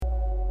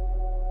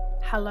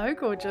Hello,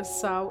 gorgeous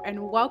soul, and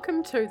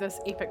welcome to this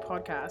epic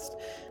podcast.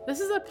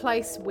 This is a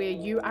place where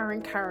you are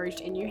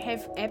encouraged and you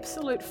have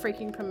absolute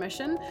freaking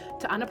permission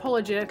to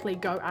unapologetically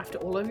go after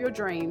all of your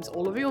dreams,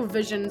 all of your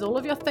visions, all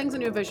of your things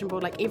on your vision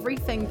board, like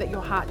everything that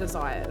your heart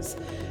desires.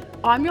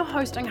 I'm your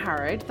host,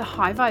 Angharad, the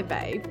High Vibe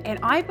Babe, and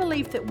I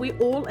believe that we're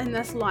all in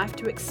this life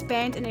to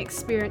expand and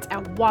experience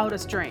our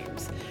wildest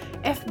dreams.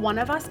 If one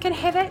of us can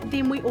have it,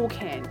 then we all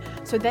can.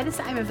 So that is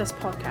the aim of this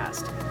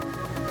podcast.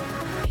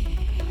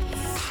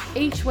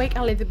 Each week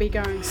I'll either be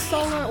going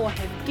solo or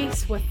have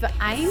guests with the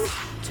aim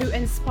to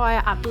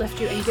inspire,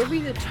 uplift you and give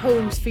you the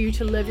tools for you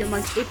to live your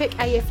most epic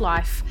AF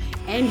life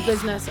and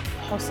business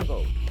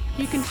possible.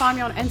 You can find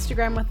me on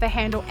Instagram with the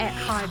handle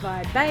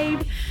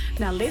 @HighVibeBabe.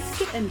 Now let's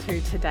get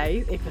into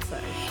today's episode.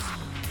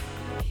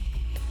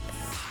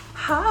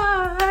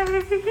 Hi,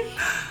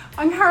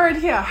 I'm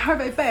Angharad here,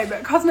 High Vibe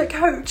Babe, Cosmic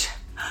Coach.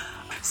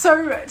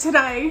 So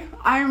today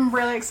I'm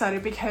really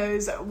excited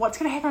because what's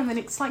going to happen in the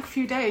next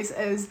few days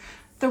is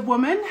the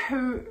women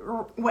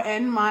who were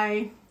in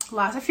my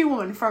a few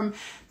women from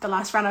the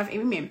last round of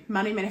MMM,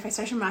 Money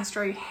Manifestation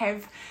Mastery,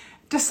 have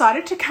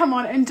decided to come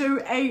on and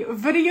do a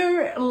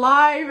video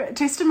live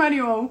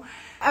testimonial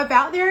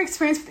about their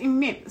experience with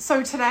MMM.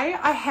 So today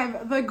I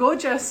have the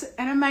gorgeous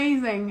and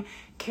amazing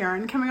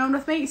Karen coming on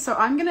with me. So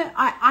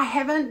I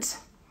haven't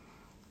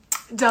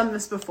done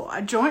this before.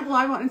 A joint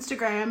live on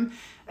Instagram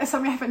is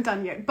something I haven't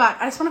done yet, but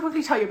I just want to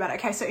quickly tell you about it.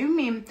 Okay, so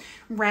MMM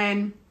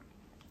ran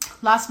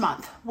last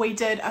month. We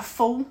did a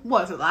full,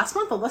 was it last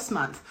month or this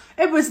month?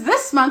 It was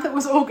this month, it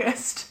was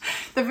August.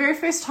 The very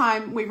first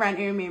time we ran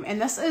MMM,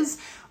 and this is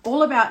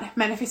all about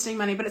manifesting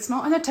money, but it's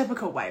not in a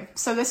typical way.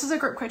 So this is a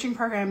group coaching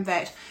program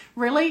that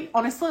really,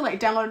 honestly,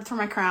 downloaded through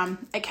my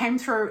crown. It came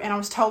through and I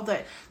was told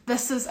that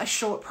this is a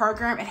short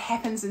program. It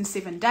happens in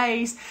 7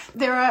 days.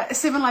 There are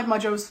 7 live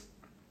modules.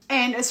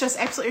 And it's just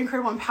absolutely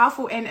incredible and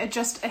powerful, and it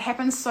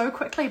happens so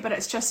quickly, but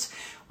it's just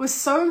was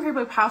so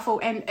incredibly powerful.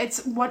 And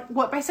it's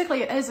what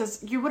basically it is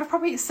you would have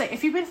probably seen,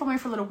 if you've been following me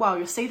for a little while,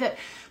 you'll see that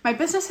my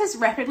business has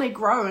rapidly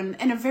grown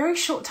in a very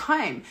short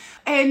time,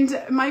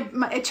 and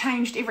it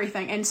changed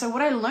everything. And so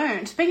what I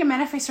learned, being a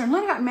manifestor and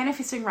learning about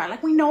manifesting, right?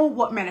 We know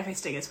what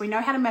manifesting is. We know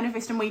how to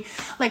manifest, and we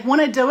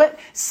want to do it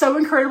so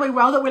incredibly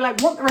well that we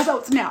want the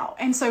results now.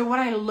 And so what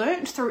I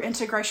learned through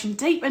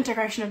deep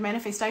integration of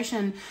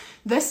manifestation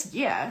this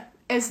year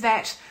is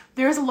that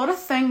there is a lot of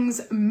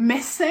things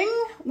missing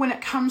when it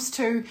comes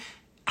to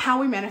how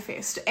we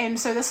manifest. And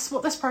so this is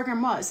what this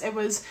program was. It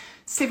was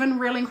 7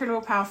 really incredible,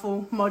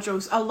 powerful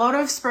modules, a lot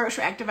of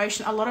spiritual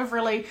activation, a lot of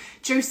really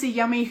juicy,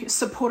 yummy,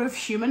 supportive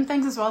human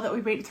things as well that we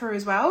went through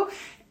as well.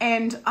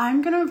 And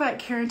I'm going to invite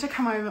Karen to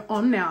come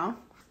on now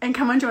and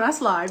come and join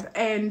us live.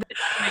 And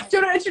do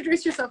you want to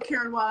introduce yourself,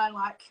 Karen, while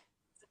I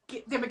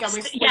there we go.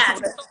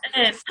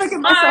 Figure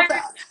myself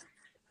out.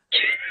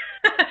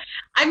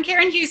 I'm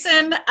Karen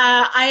Hewson.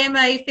 I am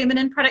a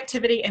feminine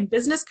productivity and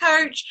business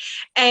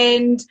coach,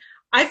 and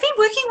I've been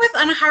working with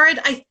Angharad,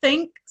 I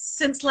think,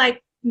 since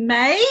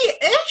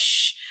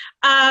May-ish.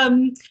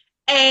 And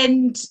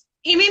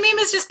MMM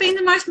has just been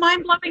the most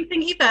mind-blowing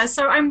thing ever.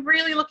 So I'm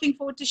really looking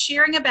forward to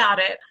sharing about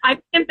it.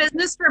 I've been in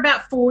business for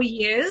about 4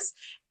 years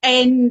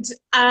and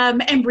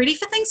am ready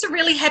for things to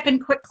really happen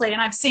quickly.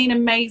 And I've seen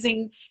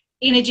amazing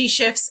energy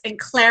shifts and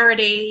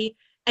clarity.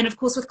 And of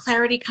course, with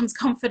clarity comes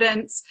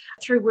confidence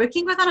through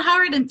working with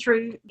Angharad and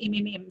through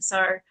MMM.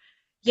 So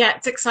yeah,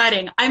 it's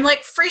exciting. I'm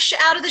fresh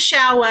out of the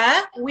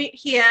shower.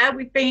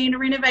 We've been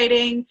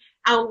renovating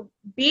our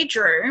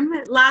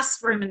bedroom.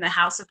 Last room in the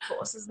house, of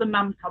course, is the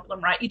mum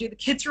problem, right? You do the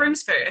kids'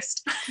 rooms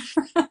first.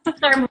 So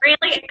I'm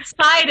really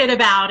excited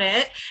about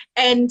it.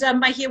 And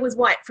my hair was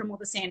white from all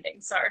the sanding.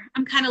 So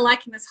I'm kind of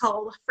liking this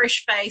whole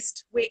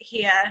fresh-faced, wet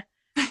hair,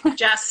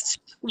 just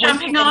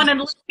jumping on and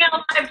living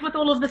our lives with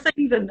all of the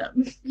things in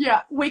them.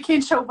 Yeah,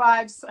 weekend chill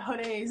vibes,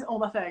 hoodies, all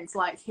the things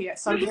here.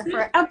 So here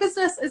for it. Our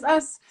business is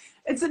us.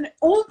 It's in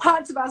all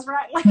parts of us,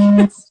 right? It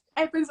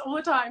happens all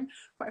the time.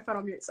 Put my phone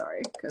on mute,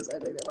 sorry, because I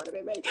think that might have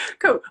been me.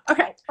 Cool.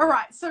 Okay. All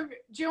right. So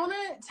do you want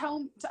to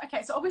tell?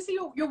 Okay. So obviously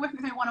you're working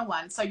with me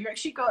one-on-one. So you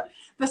actually got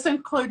this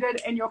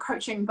included in your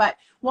coaching. But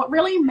what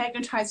really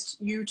magnetized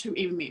you to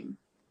MMM?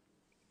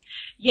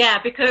 Yeah,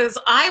 because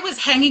I was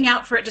hanging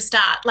out for it to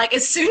start.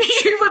 As soon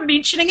as you were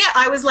mentioning it,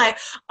 I was like,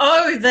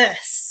 oh,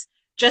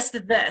 just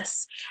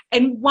this.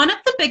 And one of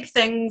the big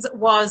things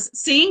was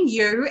seeing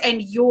you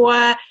and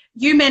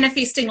you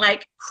manifesting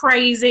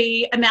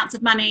crazy amounts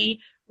of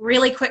money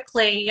really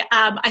quickly.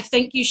 I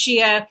think you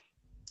share,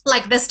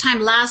 this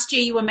time last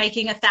year, you were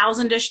making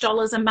 $1,000-ish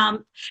a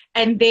month.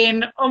 And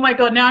then, oh my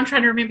God, now I'm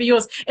trying to remember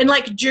yours. In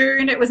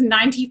June, it was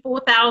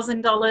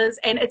 $94,000.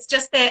 And it's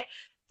just that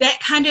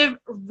kind of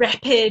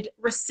rapid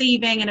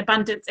receiving and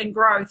abundance and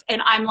growth.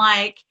 And I'm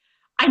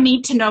I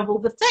need to know all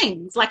the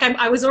things.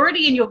 I was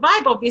already in your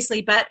vibe,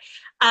 obviously, but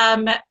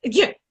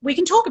yeah, we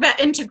can talk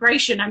about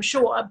integration, I'm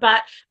sure.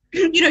 But,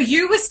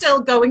 you were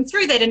still going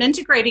through that and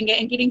integrating it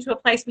and getting to a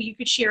place where you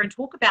could share and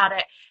talk about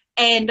it.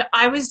 And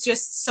I was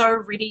just so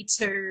ready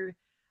to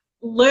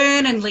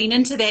learn and lean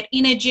into that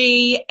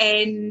energy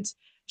and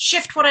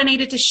shift what I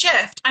needed to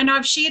shift. I know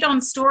I've shared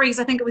on stories,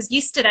 I think it was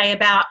yesterday,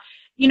 about,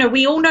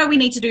 we all know we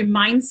need to do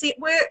mindset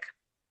work.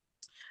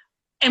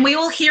 And we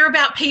all hear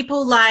about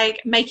people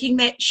like making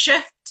that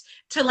shift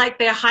to like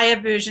their higher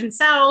version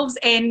selves.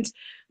 And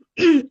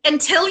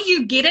until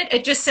you get it,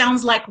 it just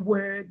sounds like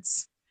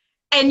words.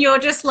 And you're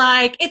just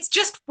like, it's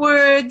just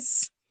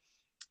words.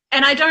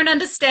 And I don't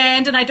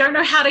understand, and I don't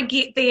know how to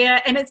get there,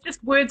 and it's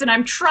just words, and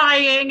I'm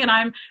trying, and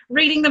I'm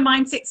reading the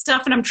mindset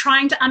stuff, and I'm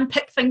trying to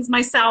unpick things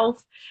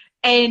myself,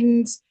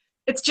 and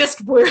it's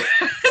just words.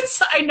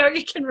 I know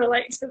you can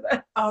relate to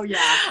this. Oh,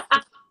 yeah.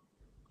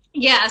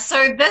 Yeah,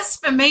 so this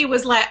for me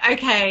was like,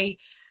 okay,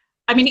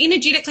 I mean,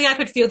 energetically I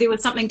could feel there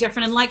was something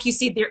different, and like you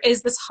said, there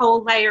is this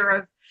whole layer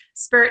of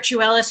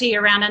spirituality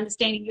around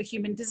understanding your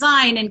human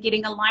design and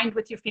getting aligned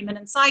with your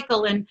feminine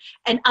cycle, and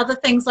other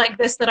things like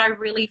this that I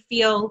really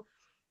feel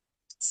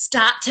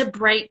start to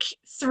break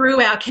through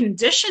our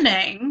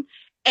conditioning,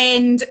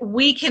 and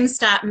we can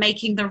start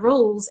making the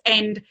rules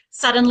and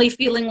suddenly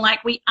feeling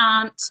like we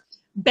aren't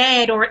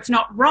bad or it's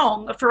not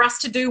wrong for us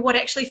to do what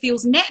actually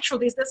feels natural.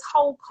 There's this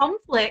whole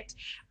conflict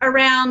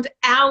around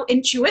our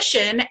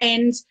intuition,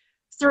 and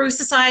through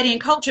society and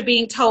culture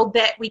being told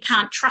that we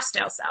can't trust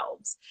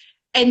ourselves.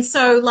 And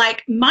so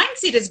like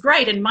mindset is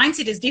great, and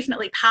mindset is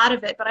definitely part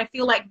of it, but I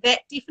feel like that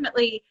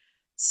definitely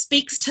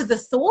speaks to the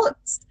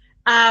thoughts.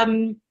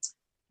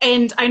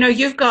 And I know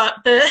you've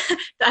got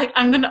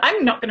I'm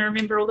not going to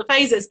remember all the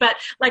phases, but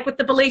like with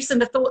the beliefs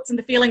and the thoughts and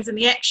the feelings and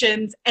the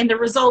actions and the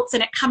results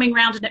and it coming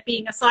around and it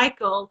being a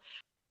cycle.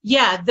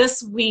 Yeah,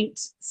 this went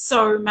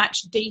so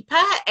much deeper,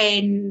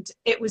 and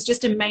it was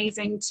just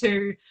amazing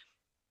to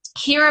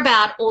hear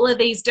about all of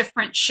these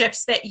different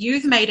shifts that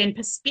you've made and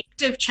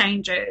perspective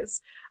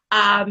changes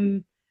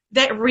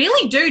that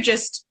really do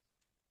just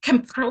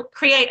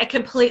create a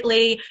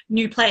completely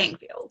new playing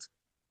field.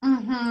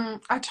 Mm-hmm.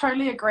 I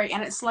totally agree.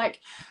 And it's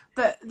like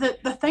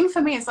the thing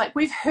for me is like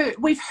we've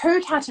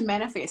heard how to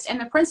manifest, and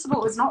the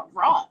principle is not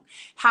wrong.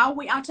 How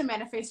we are to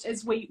manifest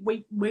is we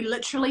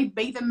literally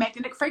be the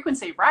magnetic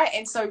frequency, right?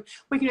 And so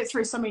we can do it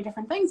through so many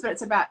different things, but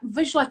it's about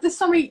visualize. There's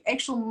so many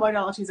actual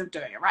modalities of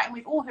doing it, right? And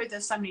we've all heard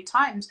this so many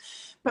times.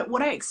 But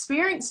what I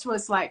experienced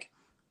was like,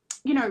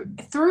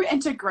 through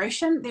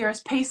integration, there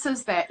is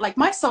pieces that, like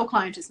my soul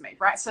client is me,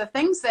 right? So the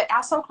things that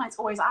our soul clients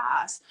always are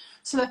us.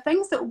 So the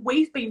things that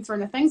we've been through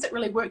and the things that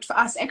really worked for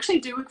us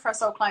actually do work for our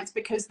soul clients,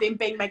 because them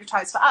being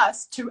magnetized for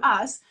us, to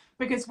us,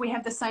 because we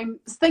have the same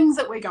things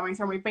that we're going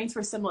through, and we've been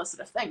through similar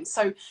sort of things.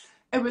 So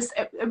it was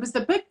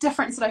the big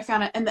difference that I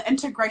found in the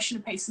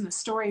integration piece and the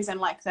stories, and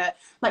like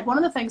one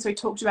of the things we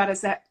talked about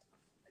is that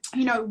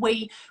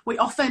we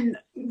often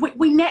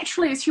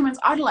naturally as humans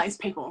idolize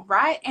people,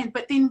 right?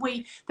 But then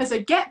there's a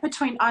gap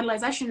between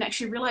idolization and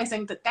actually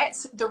realizing that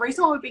that's the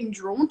reason why we're being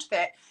drawn to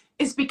that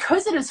is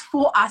because it is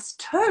for us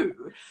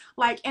too.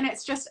 And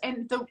it's just,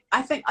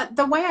 I think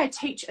the way I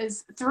teach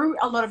is through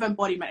a lot of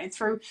embodiment and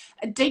through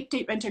a deep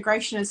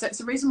integration. Is that's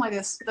the reason why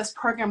this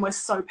program was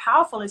so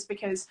powerful, is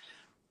because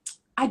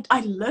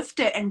I lived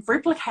it and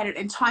replicated it,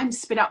 and time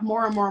sped up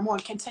more and more and more,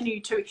 and continue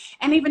to,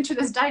 and even to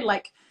this day,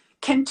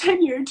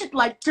 continue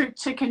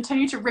to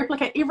continue to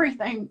replicate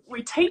everything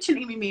we teach in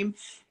MMM,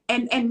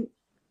 and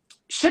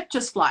shit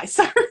just flies.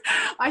 So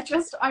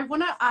I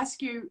want to ask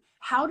you,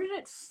 how did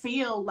it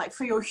feel like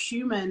for your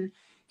human,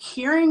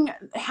 hearing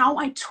how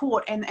I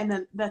taught and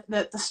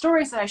the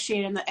stories that I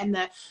shared and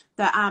the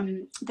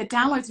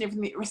downloads and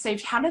everything that you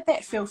received? How did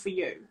that feel for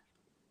you?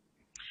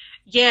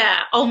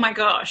 Yeah. Oh my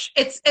gosh.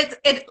 It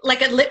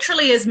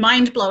literally is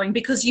mind blowing,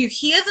 because you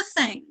hear the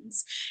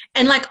things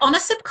and like on a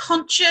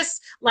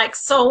subconscious, like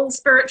soul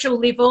spiritual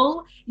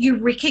level, you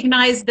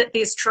recognize that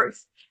there's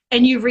truth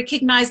and you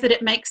recognize that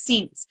it makes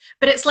sense.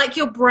 But it's like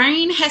your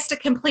brain has to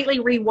completely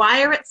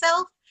rewire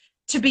itself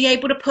to be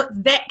able to put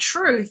that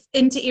truth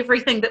into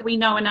everything that we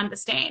know and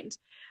understand.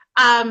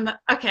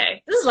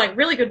 Okay. This is like a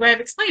really good way of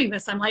explaining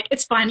this. I'm like,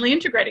 it's finally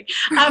integrating.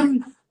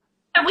 And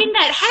when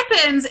that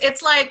happens,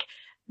 it's like,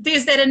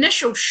 there's that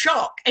initial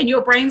shock and your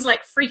brain's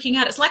like freaking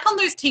out. It's like on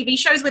those TV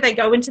shows where they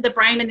go into the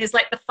brain and there's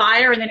like the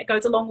fire and then it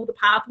goes along all the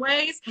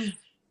pathways.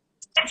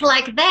 It's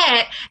like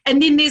that.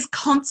 And then there's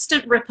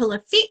constant ripple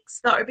effects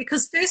though,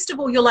 because first of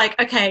all, you're like,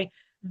 okay,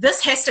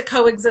 this has to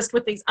coexist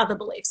with these other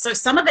beliefs. So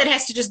some of that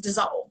has to just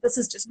dissolve. This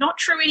is just not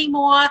true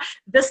anymore.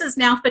 This is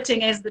now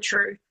fitting as the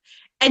truth.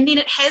 And then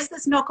it has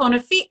this knock-on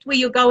effect where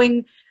you're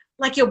going,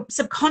 like your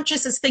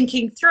subconscious is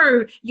thinking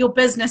through your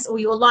business or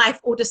your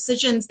life or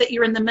decisions that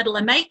you're in the middle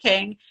of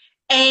making,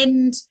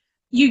 and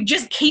you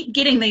just keep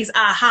getting these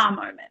aha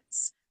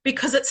moments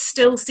because it's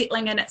still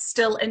settling and it's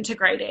still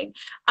integrating.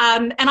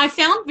 And I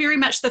found very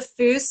much the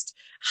first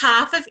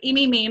half of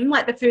MMM,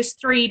 like the first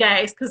 3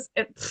 days, because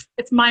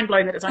it's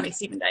mind-blowing that it's only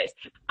 7 days,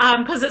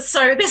 because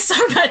there's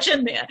so much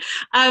in there.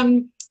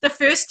 The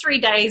first 3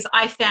 days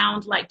I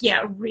found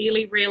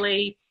really,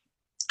 really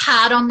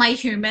hard on my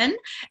human.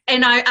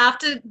 And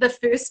after the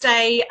first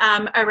day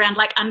around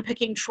like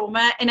unpicking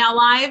trauma in our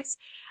lives,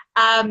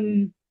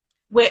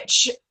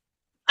 which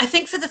I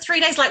think for the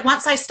 3 days, like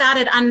once I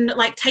started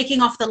like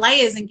taking off the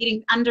layers and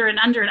getting under and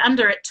under and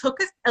under, it took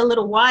a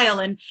little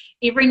while. And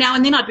every now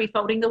and then I'd be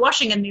folding the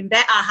washing, and then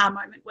that aha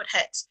moment would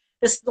hit,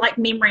 this like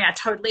memory I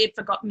totally had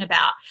forgotten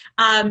about.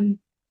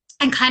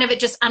 And kind of it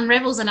just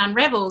unravels and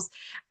unravels.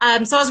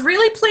 So I was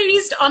really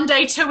pleased on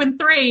day 2 and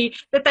 3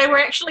 that they were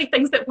actually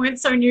things that weren't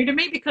so new to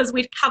me, because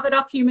we'd covered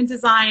off human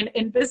design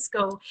in biz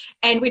school,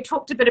 and we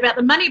talked a bit about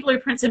the money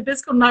blueprints in biz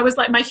school, and I was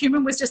like, my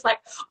human was just like,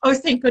 oh,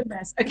 thank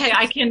goodness. Okay,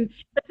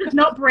 this is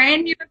not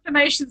brand new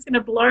information. It's going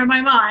to blow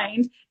my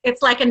mind.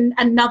 It's like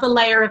another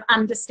layer of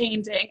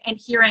understanding and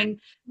hearing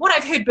what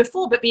I've heard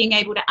before, but being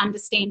able to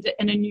understand it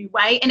in a new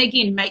way, and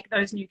again, make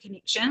those new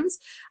connections.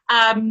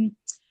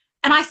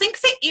 And I think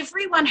for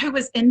everyone who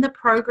was in the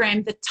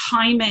program, the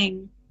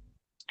timing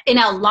in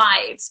our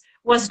lives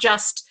was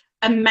just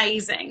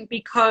amazing,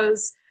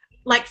 because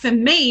like for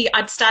me,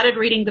 I'd started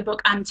reading the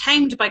book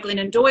Untamed by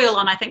Glennon Doyle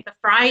on, I think, the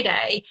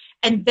Friday,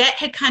 and that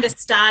had kind of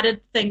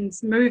started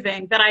things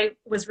moving that I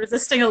was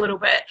resisting a little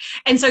bit.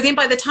 And so then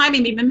by the time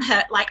MMM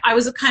hit, like I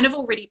was kind of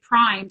already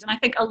primed. And I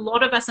think a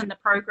lot of us in the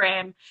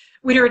program,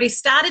 we'd already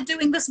started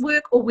doing this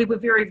work, or we were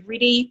very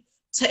ready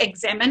to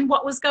examine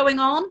what was going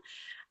on.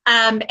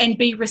 And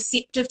be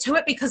receptive to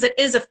it, because it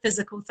is a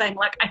physical thing.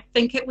 Like I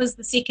think it was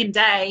the second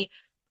day,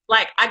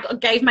 like I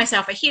gave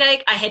myself a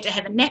headache. I had to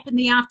have a nap in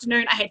the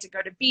afternoon. I had to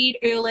go to bed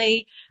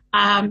early.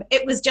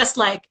 It was just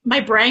like my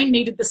brain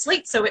needed the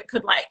sleep so it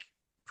could like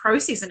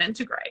process and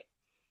integrate.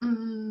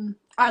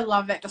 I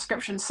love that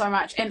description so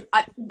much. And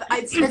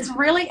it's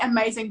really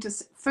amazing to,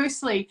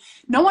 firstly,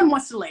 no one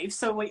wants to leave.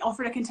 So we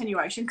offered a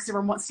continuation because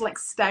everyone wants to like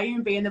stay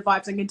and be in the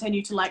vibes and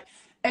continue to like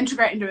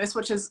integrate into this,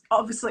 which is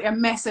obviously a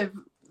massive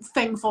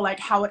thing for like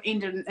how it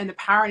ended in the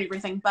power and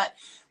everything. But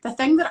the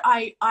thing that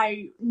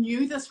I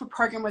knew this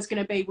program was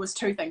going to be was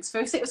 2 things.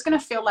 Firstly, it was going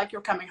to feel like you're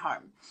coming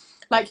home.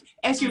 Like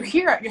as you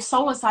hear it, your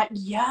soul is like,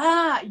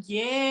 yeah,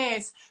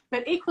 yes.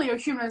 But equally your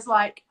human is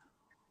like,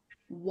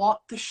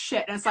 what the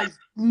shit? And it's like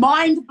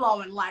mind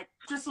blowing, like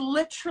just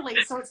literally.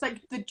 So it's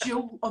like the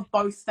jewel of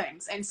both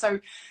things. And so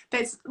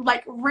that's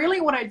like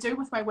really what I do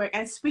with my work,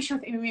 and especially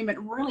with MMM, it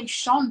really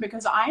shone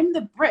because I'm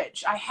the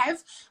bridge. I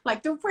have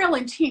like the real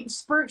intense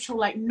spiritual,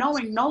 like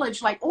knowing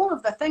knowledge, like all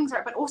of the things,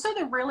 right? But also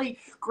the really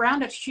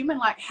grounded human,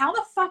 like how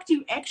the fuck do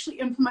you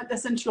actually implement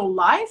this into your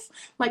life?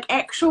 Like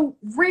actual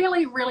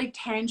really, really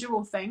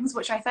tangible things,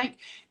 which I think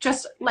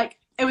just like,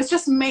 it was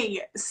just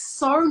me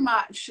so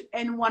much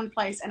in one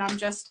place. And I'm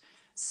just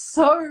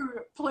so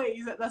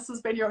pleased that this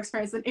has been your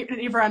experience, and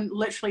everyone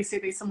literally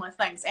said these similar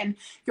things. And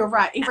you're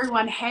right,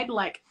 everyone had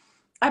like,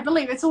 I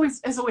believe it's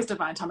always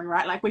divine timing,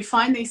 right? Like we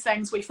find these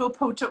things, we feel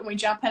pulled to it, and we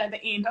jump in at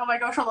the end. Oh my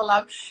gosh, all the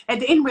love. At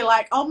the end we're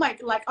like, oh my,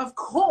 like of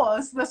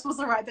course this was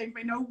the right thing for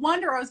me. No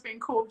wonder I was being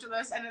called to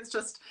this. And it's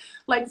just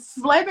like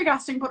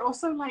flabbergasting, but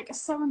also like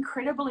so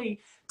incredibly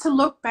to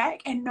look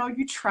back and know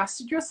you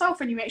trusted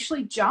yourself and you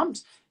actually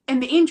jumped. In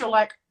the end you're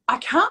like, I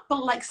can't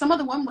believe, like some of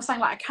the women were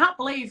saying like, I can't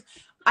believe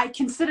I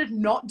considered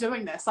not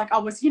doing this. Like I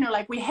was, you know,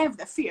 like we have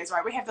the fears,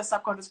 right? We have the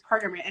subconscious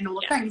programming and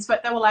all the things,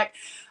 but they were like,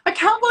 I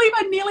can't believe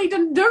I nearly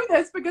didn't do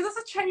this because this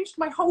has changed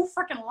my whole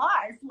freaking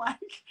life. Like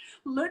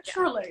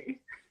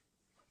literally.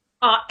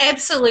 Oh,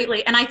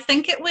 absolutely. And I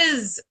think it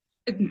was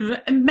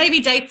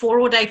maybe day 4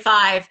 or day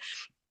 5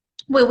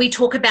 where we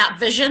talk about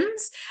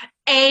visions.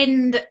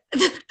 And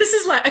this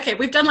is like, okay,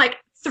 we've done like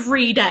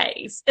 3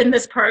 days in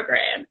this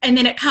program. And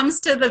then it comes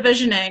to the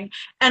visioning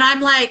and I'm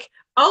like,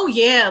 oh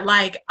yeah,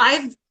 like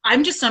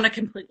I'm just on a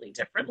completely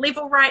different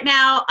level right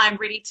now. I'm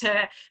ready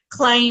to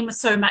claim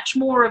so much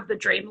more of the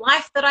dream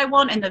life that I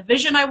want and the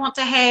vision I want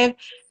to have.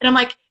 And I'm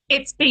like,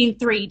 it's been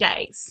 3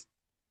 days,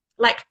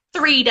 like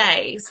 3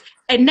 days.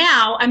 And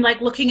now I'm like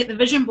looking at the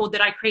vision board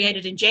that I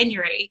created in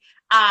January,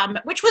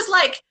 which was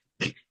like,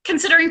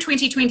 considering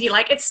 2020,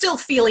 like it's still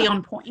fairly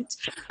on point.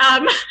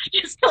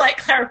 Just to like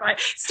clarify,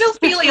 still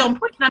fairly on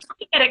point. And I'm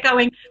looking at it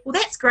going, well,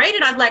 that's great.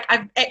 And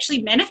I've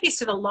actually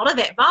manifested a lot of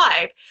that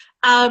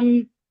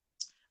vibe.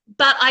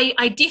 But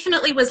I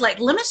definitely was like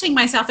limiting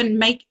myself and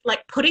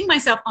putting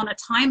myself on a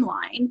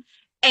timeline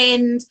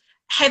and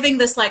having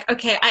this like,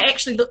 okay, I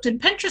actually looked in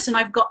Pinterest and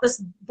I've got this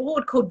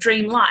board called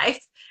Dream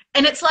Life.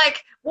 And it's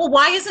like, well,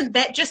 why isn't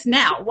that just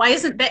now? Why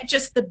isn't that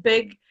just the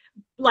big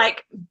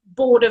like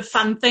board of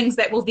fun things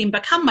that will then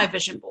become my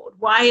vision board?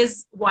 Why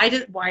is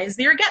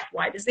there a gap?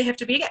 Why does there have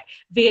to be a gap?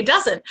 There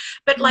doesn't.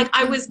 But like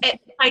I was at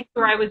the place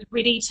where I was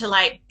ready to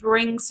like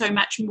bring so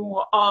much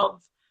more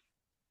of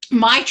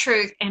my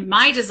truth and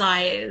my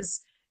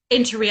desires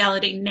into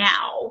reality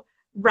now,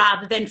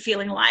 rather than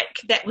feeling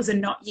like that was a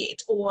not yet,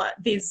 or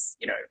there's,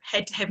 you know,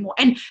 had to have more.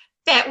 And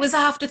that was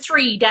after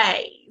 3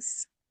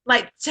 days.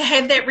 Like to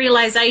have that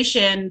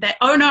realization that,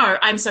 oh no,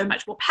 I'm so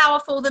much more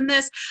powerful than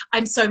this.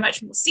 I'm so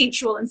much more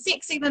sensual and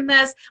sexy than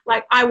this.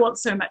 Like I want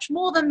so much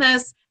more than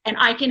this, and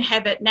I can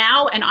have it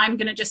now, and I'm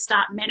going to just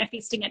start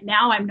manifesting it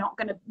now. I'm not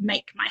going to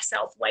make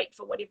myself wait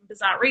for whatever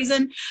bizarre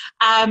reason.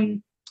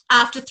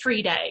 After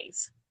 3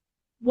 days.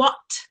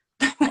 What?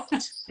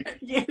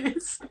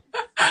 Yes.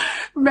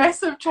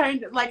 massive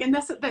change. Like, and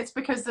that's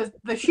because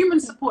the human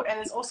support, and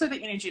there's also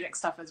the energetic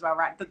stuff as well,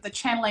 right? The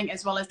channeling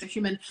as well as the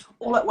human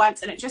all at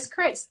once, and it just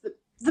creates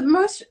the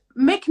most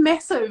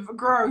massive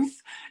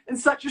growth in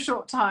such a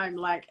short time.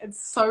 Like,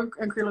 it's so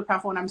incredibly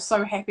powerful, and I'm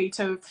so happy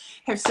to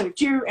have served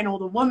you and all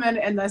the women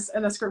in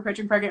this group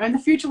coaching program, and the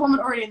future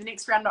women already in the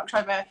next round in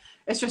October.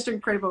 It's just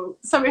incredible.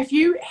 So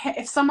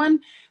if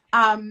someone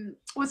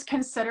was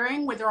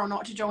considering whether or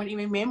not to join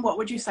MMM, what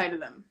would you say to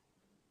them?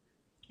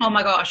 Oh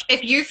my gosh,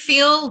 if you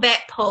feel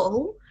that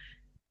pull,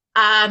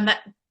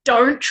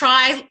 don't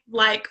try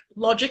like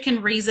logic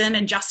and reason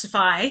and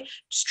justify,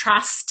 just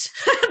trust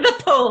the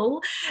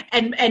pull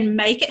and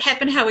make it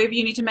happen however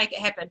you need to make it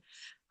happen.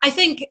 I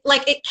think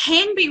like it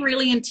can be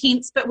really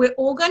intense, but we're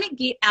all going to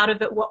get out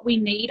of it what we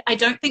need. I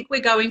don't think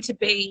we're going to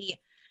be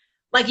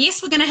like,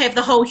 yes, we're going to have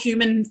the whole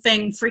human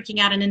thing freaking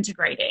out and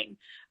integrating,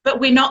 but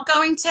we're not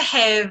going to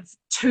have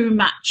too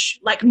much,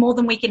 like more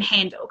than we can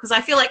handle. Because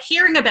I feel like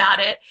hearing about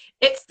it,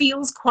 it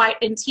feels quite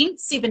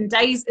intense. 7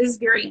 days is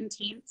very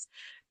intense.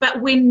 But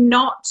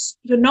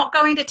you're not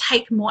going to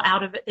take more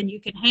out of it than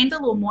you can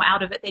handle, or more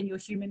out of it than your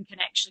human can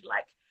actually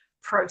like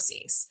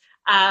process.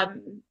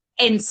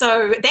 And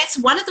so that's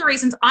one of the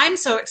reasons I'm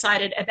so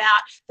excited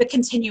about the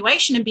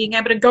continuation and being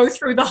able to go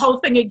through the whole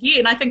thing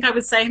again. I think I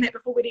was saying that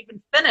before we'd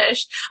even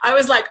finished. I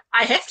was like,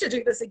 I have to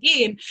do this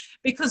again,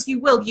 because you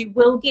will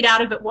get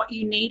out of it what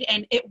you need,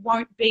 and it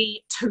won't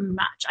be too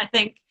much. I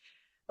think,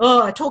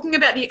 talking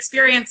about the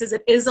experiences,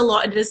 it is a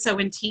lot, and it is so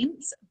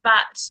intense,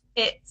 but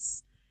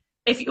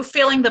if you're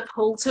feeling the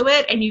pull to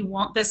it and you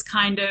want this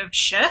kind of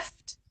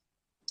shift,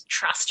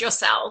 trust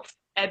yourself.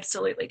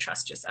 Absolutely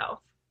trust yourself.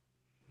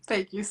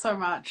 Thank you so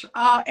much.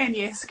 And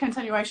yes,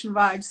 continuation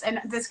vibes.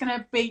 And there's going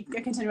to be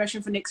a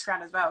continuation for next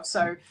round as well.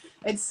 So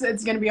it's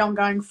going to be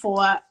ongoing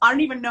for, I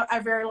don't even know, a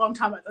very long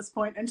time at this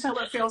point, until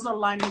it feels not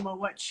aligned anymore,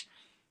 which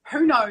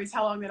who knows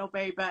how long that'll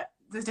be, but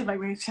there's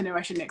definitely a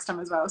continuation next time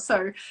as well.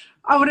 So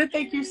I want to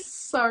thank you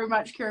so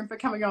much, Kieran, for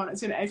coming on. It's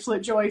been an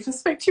absolute joy to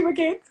speak to you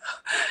again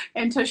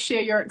and to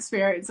share your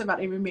experience about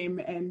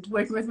MMM and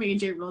working with me in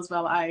general as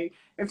well. I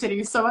am sending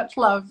you so much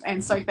love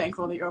and so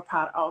thankful that you're a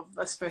part of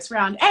this first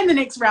round and the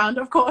next round,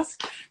 of course,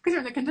 because you're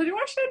in the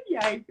continuation.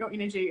 Yay, your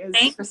energy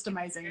is just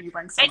amazing, and you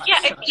bring so much. Yeah,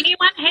 if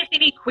anyone has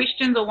any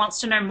questions or wants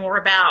to know more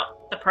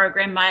about the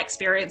program, my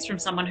experience from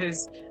someone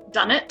who's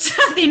done it,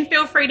 then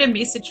feel free to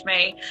message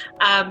me.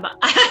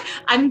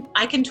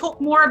 I can talk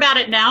more about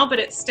it now, but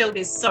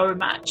there's so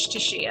much to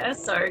share.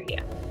 So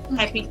yeah,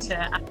 happy to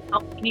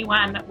help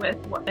anyone with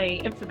what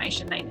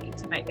information they need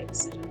to make that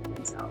decision for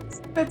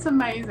themselves. That's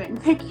amazing.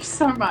 Thank you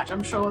so much.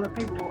 I'm sure that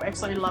people will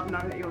absolutely love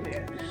knowing that you're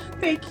there.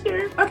 Thank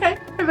you. Okay,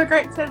 have a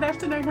great Saturday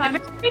afternoon, hon.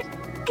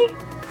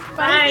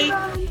 Bye.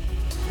 Bye.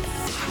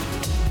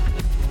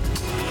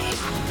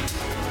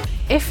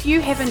 If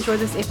you have enjoyed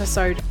this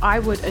episode, I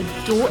would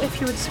adore if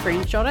you would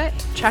screenshot it,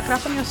 chuck it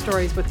up on your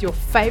stories with your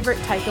favorite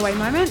takeaway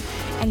moment,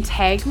 and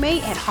tag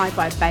me at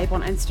HiVibeBabe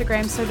on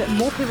Instagram so that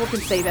more people can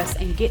see this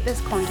and get this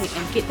content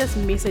and get this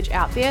message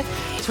out there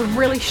to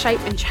really shape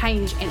and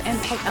change and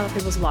impact other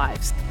people's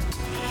lives.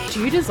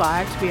 Do you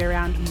desire to be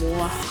around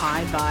more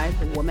high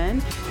vibe women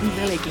who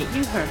really get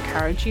you, who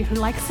encourage you, who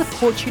like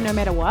support you no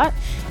matter what?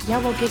 Yeah,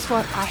 well, guess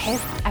what? I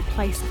have a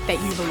place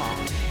that you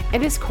belong.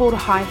 It is called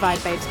High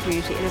Vibe Babes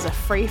Community. It is a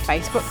free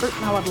Facebook group,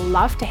 and I would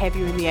love to have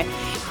you in there.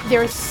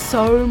 There are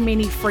so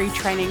many free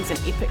trainings and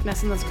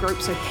epicness in this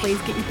group, so please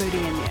get your booty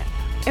in there.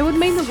 It would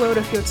mean the world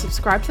if you would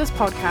subscribe to this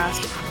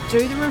podcast,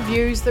 do the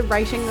reviews, the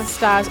rating, the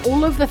stars,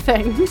 all of the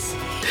things.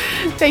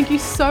 Thank you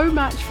so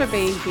much for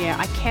being here.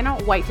 I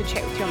cannot wait to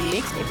chat with you on the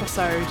next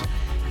episode.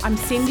 I'm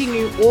sending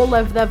you all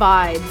of the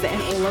vibes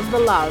and all of the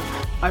love.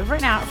 Over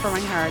and out from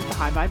Angharad, the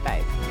High Vibe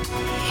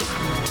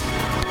Babe.